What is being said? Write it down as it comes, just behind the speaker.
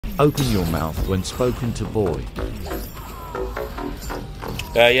Open your mouth when spoken to boy.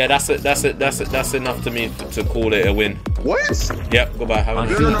 Yeah, that's it. That's enough to me to call it a win. What? Yep, goodbye. Have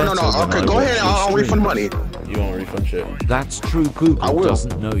a No. Okay, go ahead. I'll refund money. You won't refund shit. That's true. Google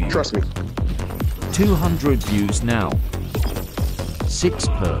doesn't know you. Trust me. 200 views now. 6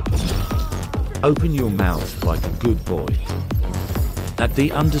 perks. Open your mouth like a good boy. At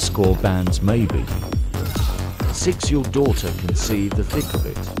the underscore bands maybe. 6 your daughter can see the thick of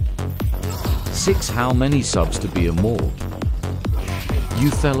it. 6 how many subs to be a morgue?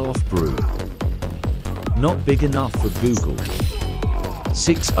 You fell off bro. Not big enough for Google.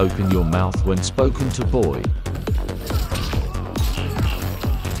 6 open your mouth when spoken to boy.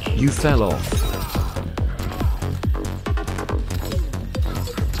 You fell off.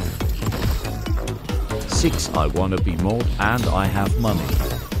 6 I wanna be more and I have money.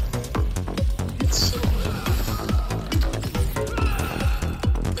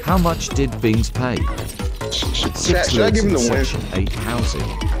 How much did Bings pay? 6 should I give him the win? Section 8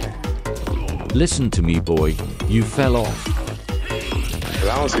 housing. Listen to me boy, you fell off. I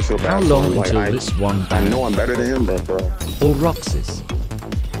honestly feel bad. How long until this one I ban? know I'm better than him, but bro. Or Roxas.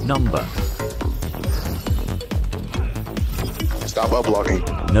 Number. Stop up blocking.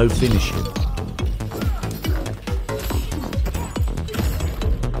 No finishing.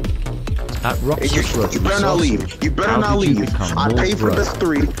 At Roxas You better not leave. You better not leave. I paid for the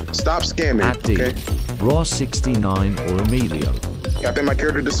 3. Stop scamming. At D. Okay. Raw 69 or Emilio. I think my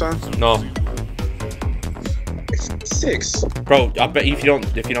character this time? No. 6. Bro, I bet if you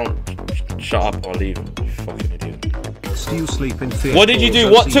don't shut up, I'll leave. You fucking idiot. You sleep in fear. What did you do?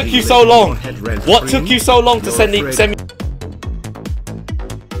 What took you so long? What took you so long to send me?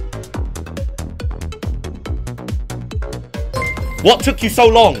 What took you so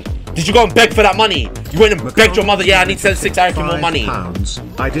long? Did you go and beg for that money? You went and begged your mother, yeah, I need to send 6ARAKIN more money.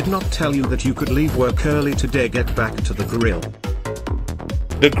 I did not tell you that you could leave work early today. Get back to the grill.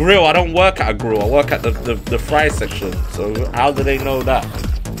 The grill? I don't work at a grill. I work at the fry section. So how do they know that?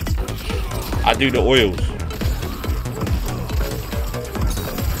 I do the oils.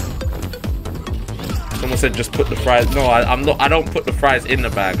 Someone said just put the fries. No, I'm not. I don't put the fries in the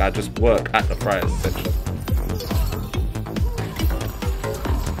bag. I just work at the fries section.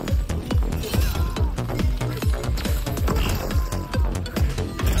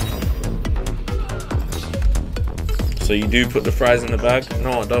 So you do put the fries in the bag?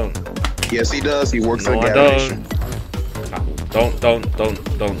 No, I don't. Yes, he does. He works no, at a I gas station. Don't do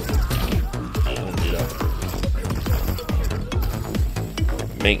that.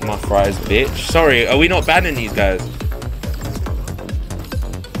 Make my fries, bitch. Sorry, are we not banning these guys?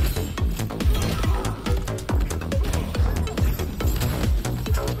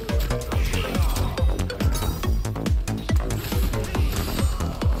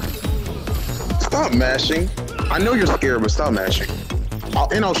 Stop mashing. I know you're scared, but stop mashing. I'll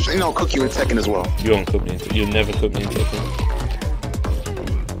cook you in Tekken as well. You won't cook me. You'll never cook me in Tekken.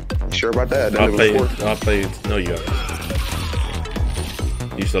 Sure about that? I'll play you. No, you haven't.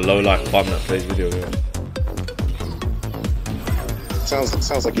 You're just a low-life bum that plays video games.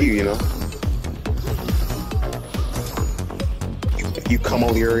 Sounds like you know. You come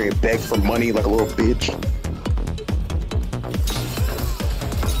over here and beg for money like a little bitch.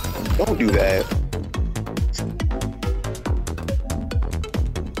 Don't do that.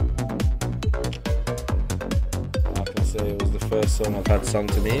 First song I've had sung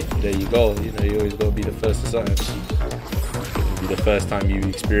to me. There you go. You know, you always gotta be the first to something. It'll be the first time you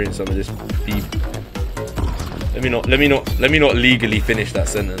experience some of this beef. Let me not legally finish that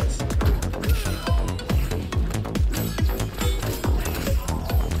sentence.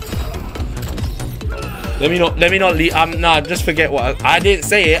 Let me not nah, just forget what I didn't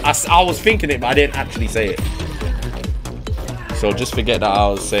say it. I was thinking it, but I didn't actually say it. So just forget that I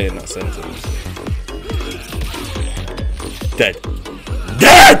was saying that sentence. Dead.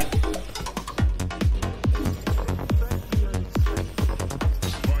 Dead!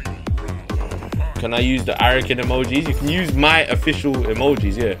 Can I use the ARAKIN emojis? You can use my official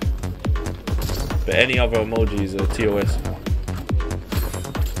emojis, yeah. But any other emojis are TOS.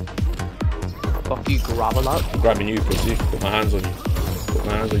 Fuck you, grab a lot. I'm grabbing you, pussy. Put my hands on you. Put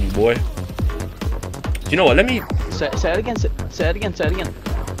my hands on you, boy. Do you know what? Let me... Say it again, say it again, say it again.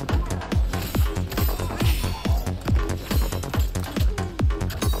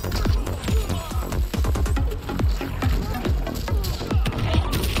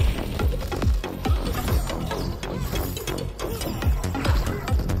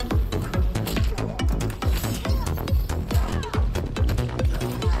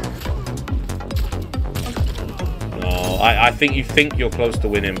 I think you think you're close to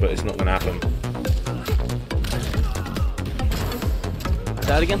winning, but it's not gonna happen. Say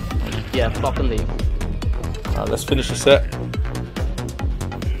that again? Yeah, fucking leave. Alright, let's finish the set.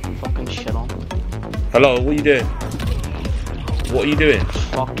 Fucking shit on. Hello, what are you doing? What are you doing?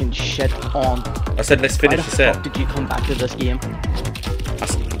 Fucking shit on. I said let's finish the Why the set. fuck did you come back to this game?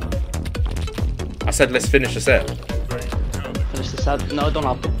 I said let's finish the set. Finish the set? No, don't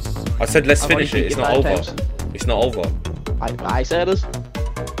have to. I said let's I've finish already it. It's beat not you over. 5 times. It's not over. I said it.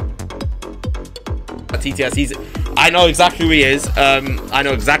 TTS, I know exactly who he is. I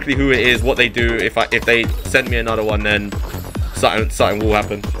know exactly who it is, what they do. If they send me another one, then something will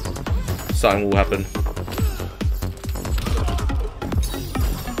happen. Something will happen.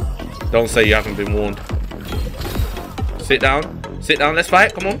 Don't say you haven't been warned. Sit down. Sit down. Let's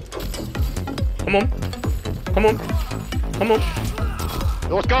fight. Come on. Come on. Come on. Come on.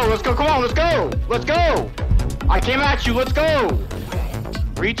 Let's go. Let's go. Come on. Let's go. Let's go. I came at you. Let's go.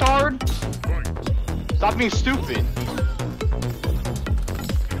 Retard. Stop being stupid.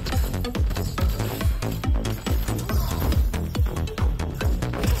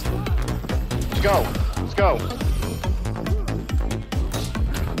 Let's go. Let's go.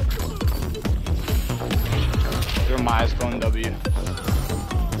 Jeremiah's going W.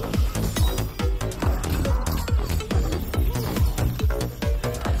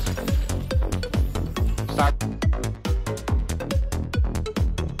 Stop.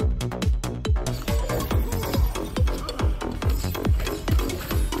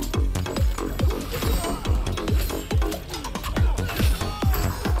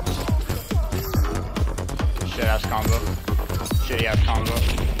 Shit ass combo. Shitty ass combo.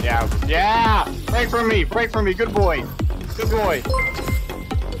 Yeah. Yeah! Break from me! Break from me! Good boy! Good boy!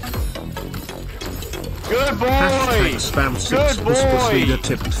 Good boy! Hashtag spam 6 Good bus boy! leader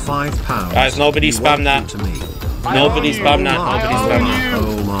tipped £5. Guys, nobody You spam won't that. do to me. Nobody spam that. Nobody I spam own that. you.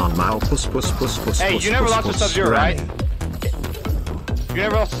 Oh my puss. Hey, you never lost to Sub-Zero, right? You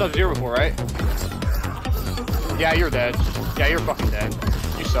never lost to Sub-Zero before, right? Yeah, you're dead. Yeah, you're fucking dead.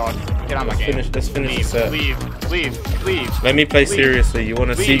 You suck. Get on my game. Let's finish the Leave, set. leave. Let me play Leave. seriously. You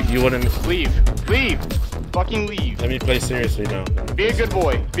wanna see? Leave. You wanna? Leave. Fucking leave. Let me play seriously now. Be a good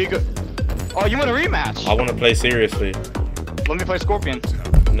boy. Be a good. Oh, you want a rematch? I wanna play seriously. Let me play Scorpion.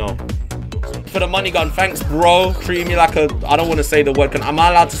 No. For the money gun, thanks, bro. Treating me like a. I don't want to say the word. Am I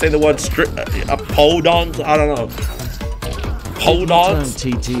allowed to say the word a pole dance? I don't know. Pole Turn dance.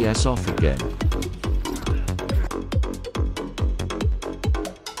 TTS off again.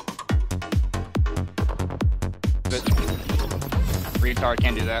 Retard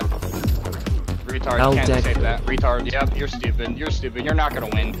can't do that. Retard Al can't Decker. say that. Retard. Yep, you're stupid. You're stupid. You're not gonna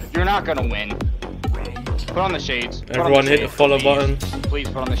win. You're not gonna win. Put on the shades. Put on Everyone the hit the shades, follow please. button. Please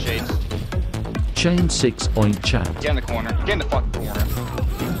put on the shades. Chain 6 point chat. Get in the corner. Get in the fucking corner.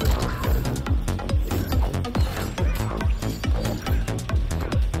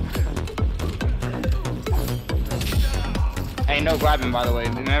 Hey, no grabbing, by the way.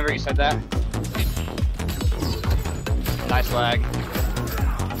 Remember you said that? Nice lag.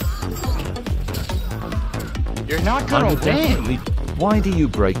 You're not gonna I'm win. definitely. Why do you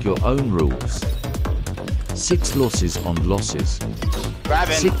break your own rules? 6 losses on losses.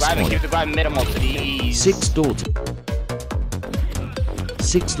 Grabbing, 6 grabbing. point. Keep the grab minimal, please. 6 daughter.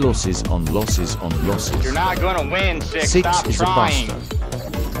 6 losses on losses on losses. You're not gonna win, 6. 6 Stop is trying. a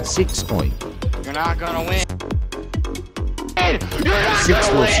buster. 6 point. You're not gonna win. You're not 6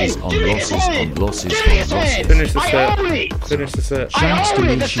 gonna losses win. on Give me losses his on head. losses Give me on his head. losses. Finish the I set. own it. Finish the set. Shouts I to own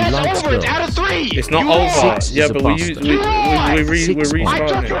me, it. The she set's likes over. It's girls. out of 3. It's not You over. lost. 6 Yeah, is a but buster. we're 6 restarting I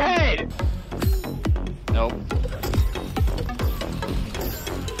took your it. head. Nope.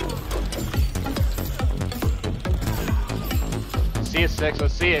 See it, 6.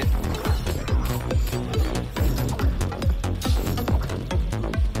 Let's see it.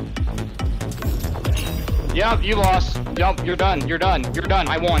 Yep, you lost. Yep, you're done. You're done. You're done.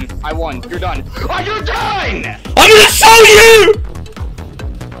 I won. I won. You're done. Oh, you're done! I'm gonna show you.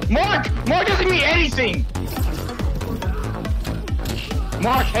 Mark doesn't mean anything.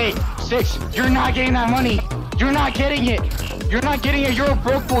 Mark, hey, 6, you're not getting that money. You're not getting it. You're not getting it. You're a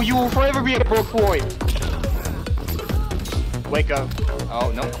broke boy. You will forever be a broke boy. Wake up. Oh,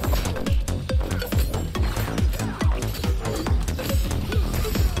 no.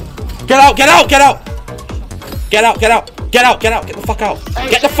 Get out! Get out! Get out! Get out! Get out! Get out! Get out! Get the fuck out! Hey,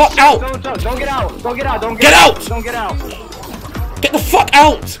 Get the shit, fuck shit, out! Don't get out. Don't get out. Don't Get out! Don't get out. Get the fuck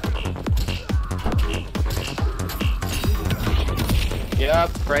out! Yep,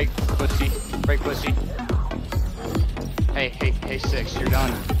 break pussy. Break pussy. Hey, 6, you're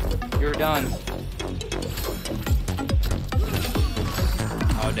done. You're done.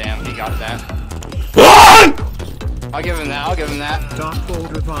 got that. I'll give him that. I'll give him that. Dark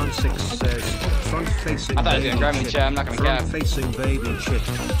Border Van 6 says, front facing I thought he was baby gonna grab me, chick, Chad. I'm not gonna cap. front facing baby chick,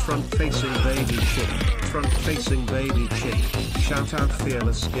 front facing baby chick, front facing baby chick. Shout out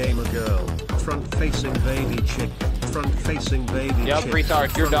fearless gamer girl, front facing baby chick, front facing baby Yup, chick.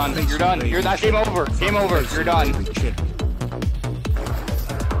 retard. You're done. You're done. You're not. Game over. Game over. You're done.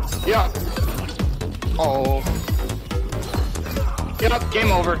 Yup. Oh. Yup.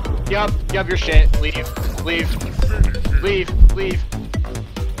 Game over. Yup. Yup. You're shit. Leave. Leave. Leave. Leave.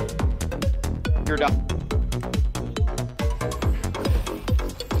 You're done.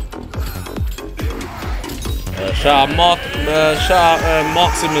 Shout out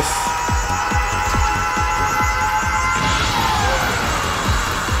Maximus.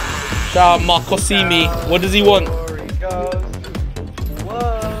 Shout out Marcosimi. What does he want?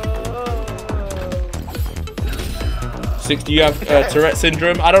 Six, do you have Tourette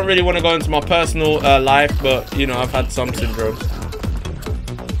syndrome? I don't really want to go into my personal life, but you know, I've had some syndromes.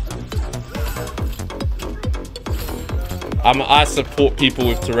 I support people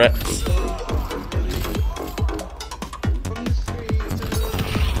with Tourette's.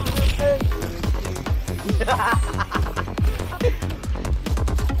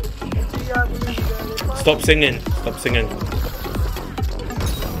 Stop singing. Stop singing.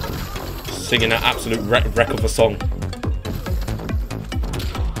 Singing an absolute wreck of a song.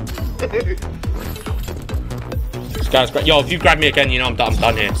 This guy's great. Yo, if you grab me again, you know I'm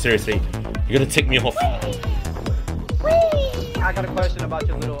done here. Seriously. You're gonna tick me off. I got a question about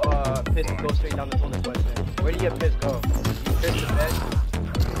your little piss. Go straight down the toilet question. Where do your piss go? You piss the bed?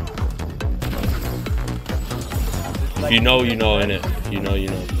 If you know, you know, innit? If you know, you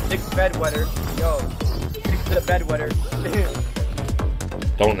know. 6 bedwetter. Yo. 6 to the bedwetter.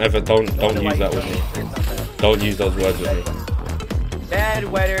 Don't use that with me. Don't use those words with me.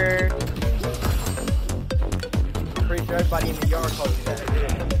 Bedwetter. Pretty sure everybody in the yard calls you that.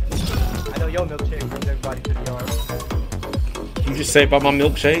 I know your milkshake brings everybody to the yard. You just say about my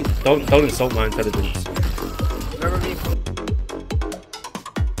milkshake? Don't insult my intelligence. Remember me?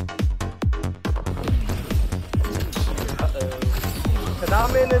 Cause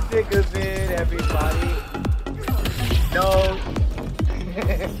I'm in the thick of it, everybody. No.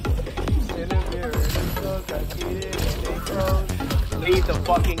 In the mirror, leave the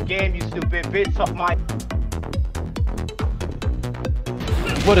fucking game, you stupid bitch. Off my.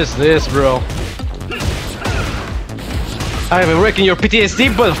 What is this, bro? I am wrecking your PTSD,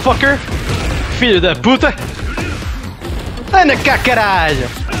 motherfucker! Filho da puta! Anda cá, caralho!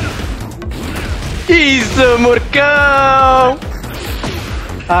 Isso, morcão!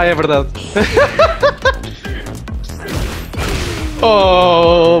 Ah, é verdade.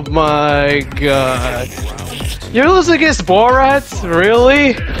 Oh my god. You're losing against Borat?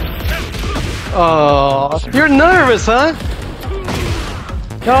 Really? Oh, you're nervous, huh?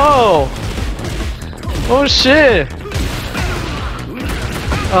 Oh! Oh shit!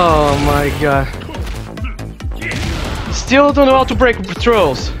 Oh my god. Still don't know how to break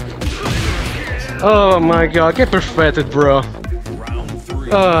patrols. Oh my god, get perfected, bro.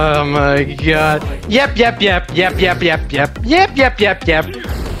 Oh my god. Yep.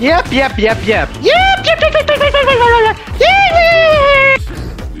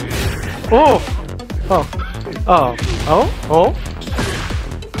 Oh.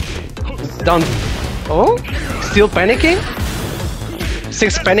 Down. Oh? Still panicking?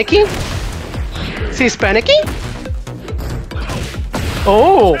 6 panicking? 6 panicking?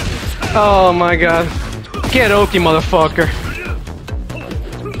 Oh! Oh my god. Get okay, motherfucker.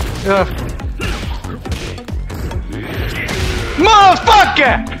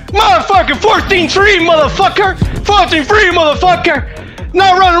 Motherfucker! Motherfucker! 14-3, motherfucker! 14-3, motherfucker!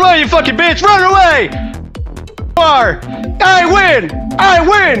 Now run away, you fucking bitch! Run away! I win! I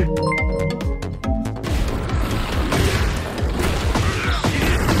win!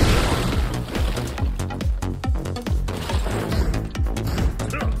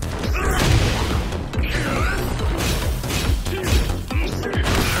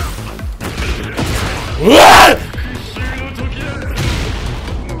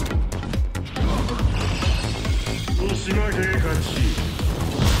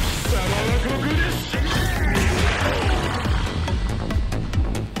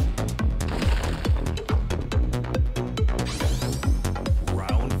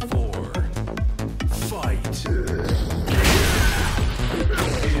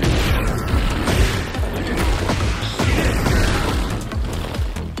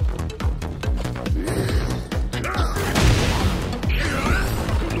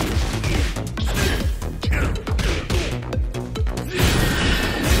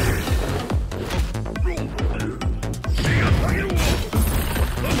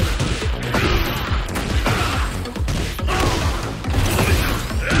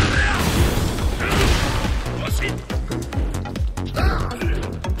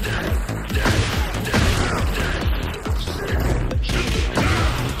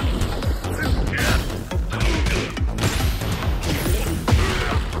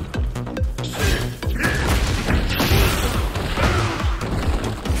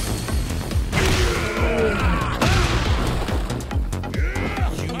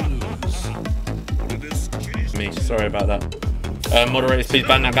 Sorry about that. Moderators, please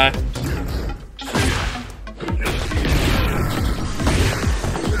ban that guy.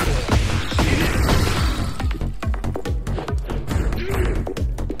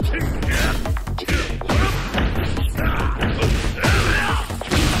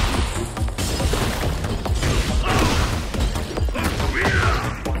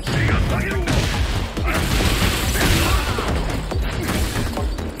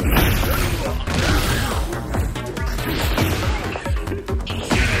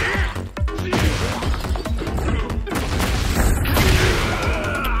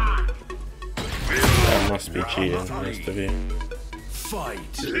 Must be cheating, must be. Fight.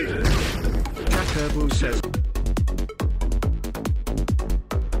 Kakabu says.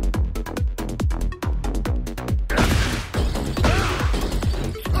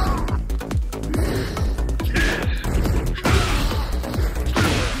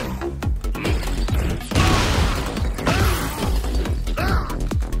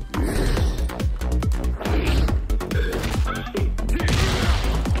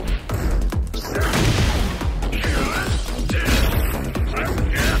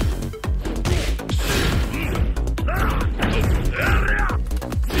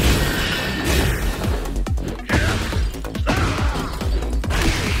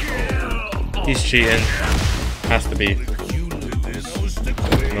 He's cheating. Has to be.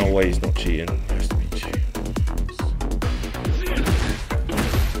 No way he's not cheating. Has to be cheating.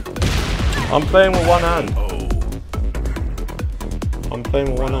 I'm playing with one hand. I'm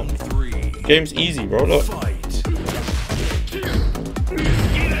playing with one hand. Game's easy, bro. Look.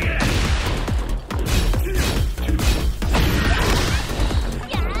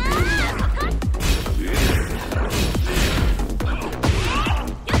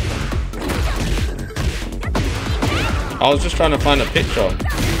 I was just trying to find a picture.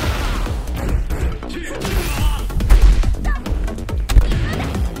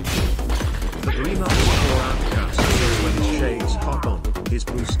 The green eye 6ARAKIN says when his shades hop on, his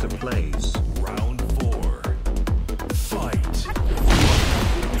booster plays. Round 4. Fight.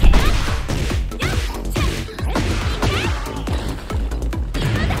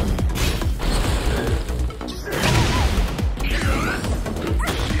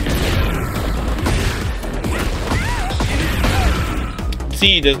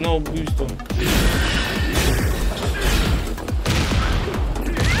 See, there's no booster.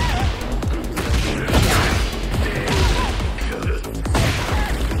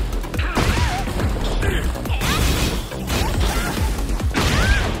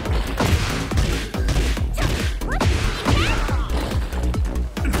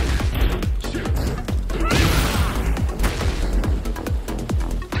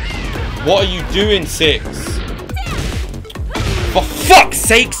 What are you doing, 6? For fuck's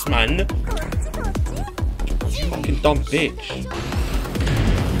sakes, man! You fucking dumb bitch.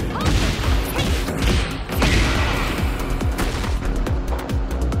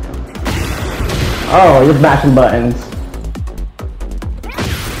 Oh, you're mashing buttons.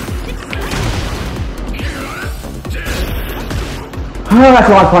 Oh, that's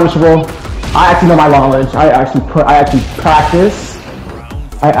not punishable. I actually know my knowledge. I actually practice.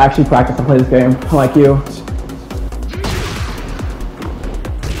 I actually practice to play this game, like you.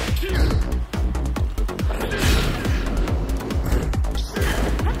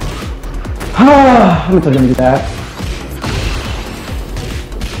 I'm gonna do that.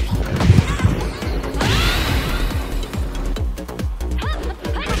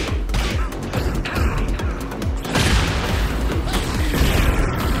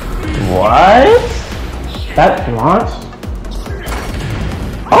 What? That launched?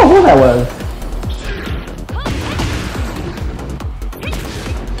 Oh, who that was?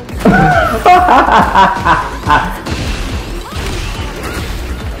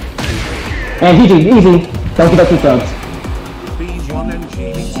 And GG, easy. Don't give up 2 subs. B1 and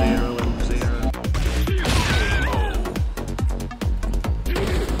G0 and 0.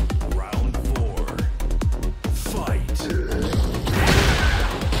 Round 4. Fight.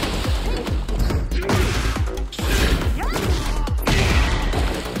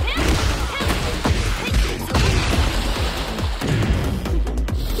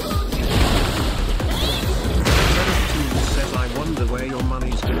 Says I wonder where your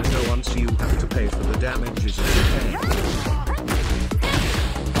money's gonna go once you have to pay for the damages of the game.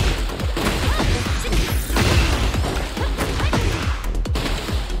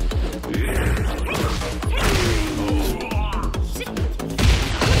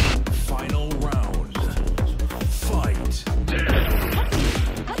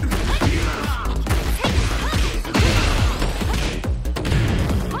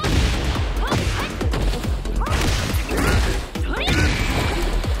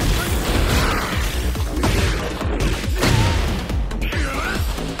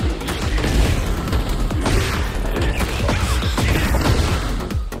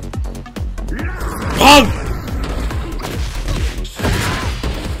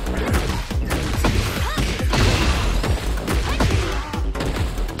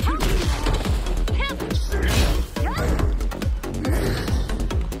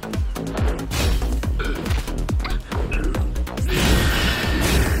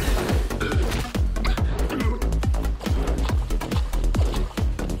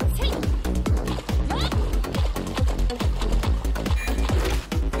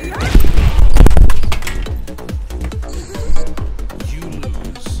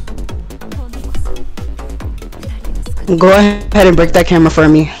 Go ahead and break that camera for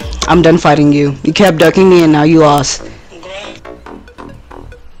me. I'm done fighting you. You kept ducking me and now you lost.